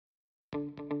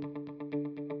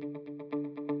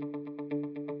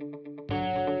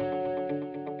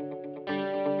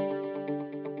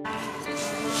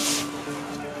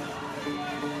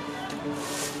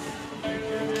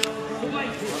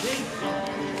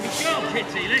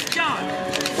Kitty, let's go.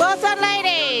 Well done,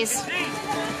 ladies.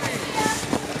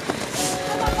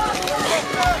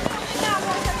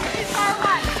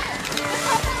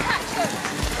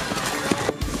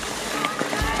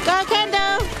 Go,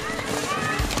 Kendall.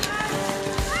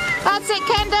 That's it,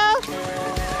 Kendall.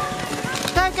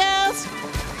 Go, girls.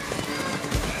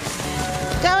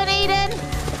 Go on, Eden.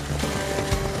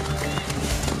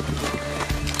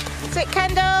 That's it,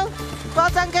 Kendall. Well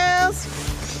done, girls.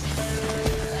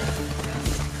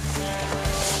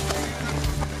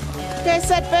 Go,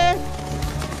 Sedbu.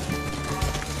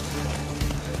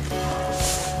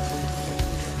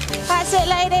 That's it,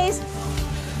 ladies.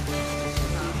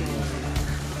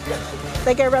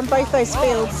 They go around both those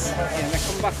fields. Yeah, they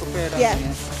come back up here. Yeah.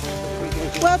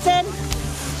 Well done.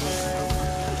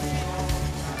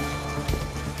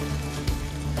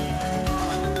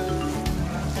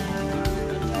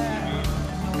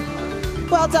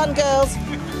 Well done, girls.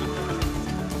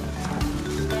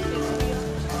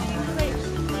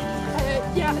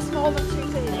 Yeah, a small one, 2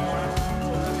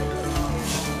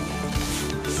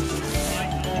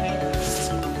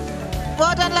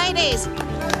 Well done, ladies.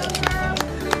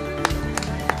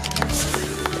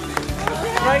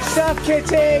 Great stuff,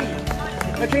 Kitty.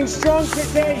 Looking strong,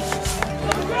 Kitty.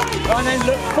 And then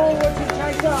look forward and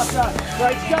chase after.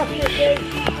 Great stuff, Kitty.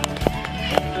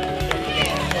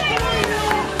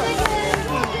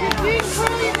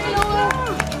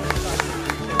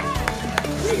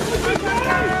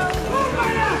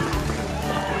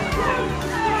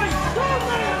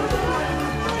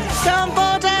 Go on,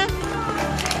 Border.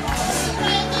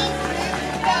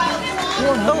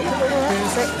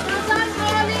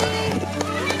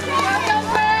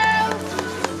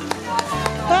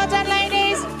 Well done,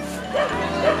 ladies.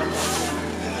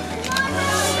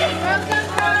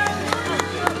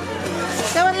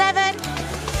 Go on, 11.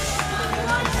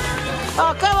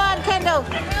 Oh, go on, Kendall.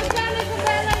 Brilliant!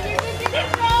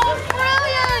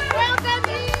 Well done,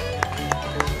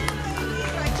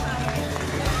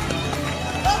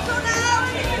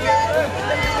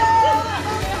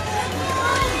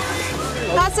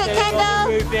 That's it, Kendall.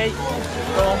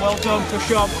 Go on, well done,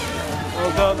 push on.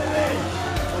 Well done.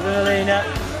 Well done, Alina.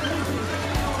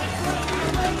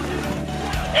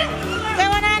 Go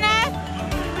on, Anna.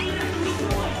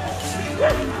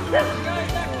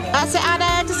 That's it,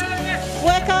 Anna. Just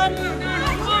work on.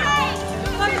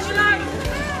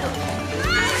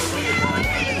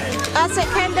 That's it,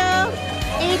 Kendall.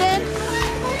 Eden.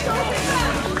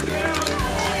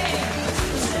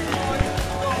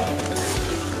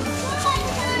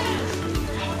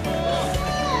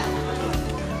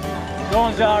 Go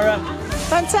on, Zara.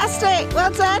 Fantastic.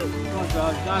 Well done. Go on,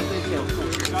 Zara. Nice little kill.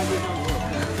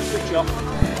 Good job.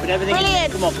 Put everything Brilliant.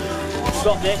 in. Come on. You've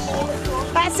got this.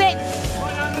 That's it.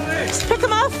 Just pick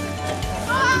them off.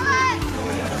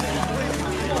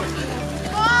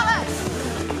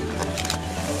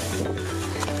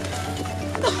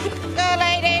 Go,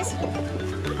 ladies.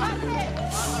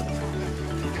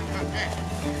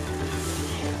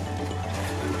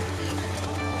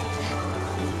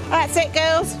 That's it,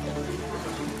 girls.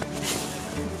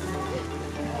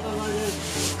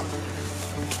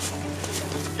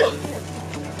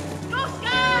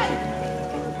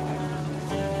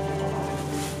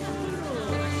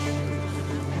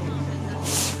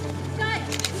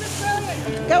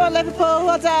 Go on, Liverpool.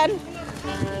 Well done.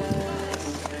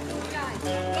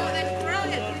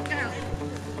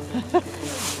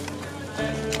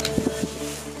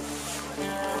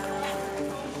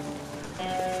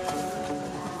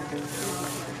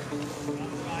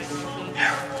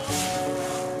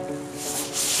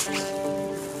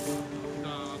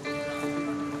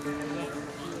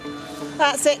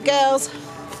 That's it, girls.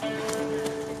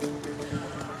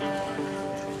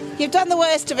 You've done the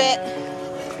worst of it.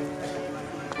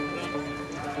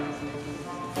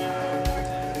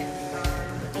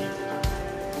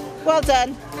 Well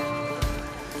done.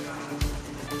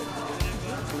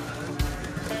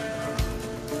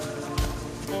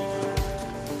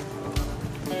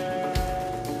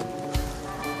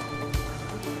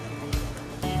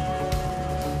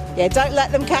 Yeah, don't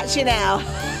let them catch you now.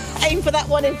 Aim for that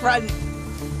one in front.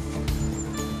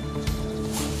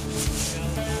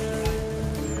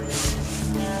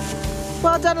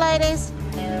 Well done, ladies.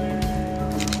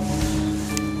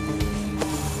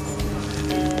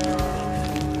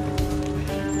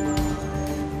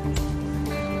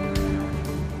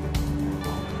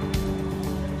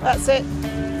 That's it.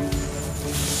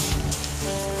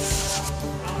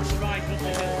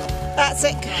 That's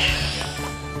it.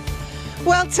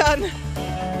 Well done.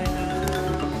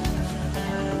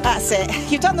 That's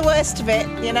it. You've done the worst of it,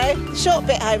 you know. Short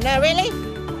bit home now, really?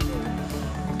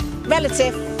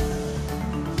 Relative.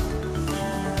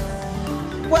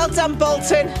 Well done,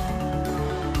 Bolton.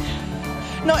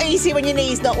 Not easy when your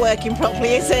knee's not working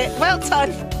properly, is it? Well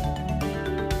done.